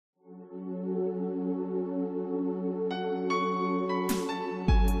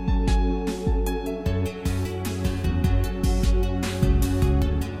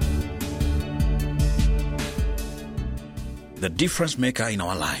difference maker in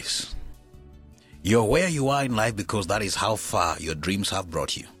our lives. You're where you are in life because that is how far your dreams have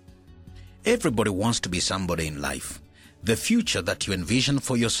brought you. Everybody wants to be somebody in life. The future that you envision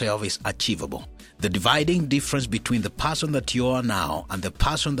for yourself is achievable. The dividing difference between the person that you are now and the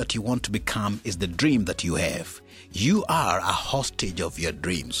person that you want to become is the dream that you have. You are a hostage of your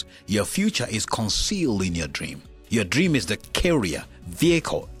dreams. Your future is concealed in your dream. Your dream is the carrier,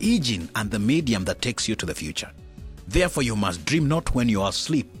 vehicle, engine, and the medium that takes you to the future. Therefore, you must dream not when you are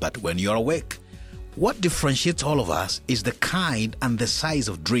asleep, but when you are awake. What differentiates all of us is the kind and the size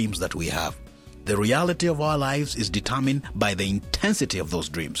of dreams that we have. The reality of our lives is determined by the intensity of those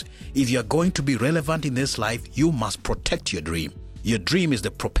dreams. If you are going to be relevant in this life, you must protect your dream. Your dream is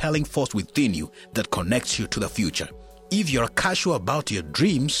the propelling force within you that connects you to the future. If you're casual about your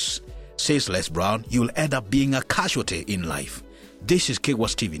dreams, says Les Brown, you'll end up being a casualty in life. This is Kigwa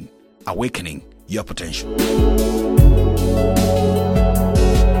Stephen, awakening your potential.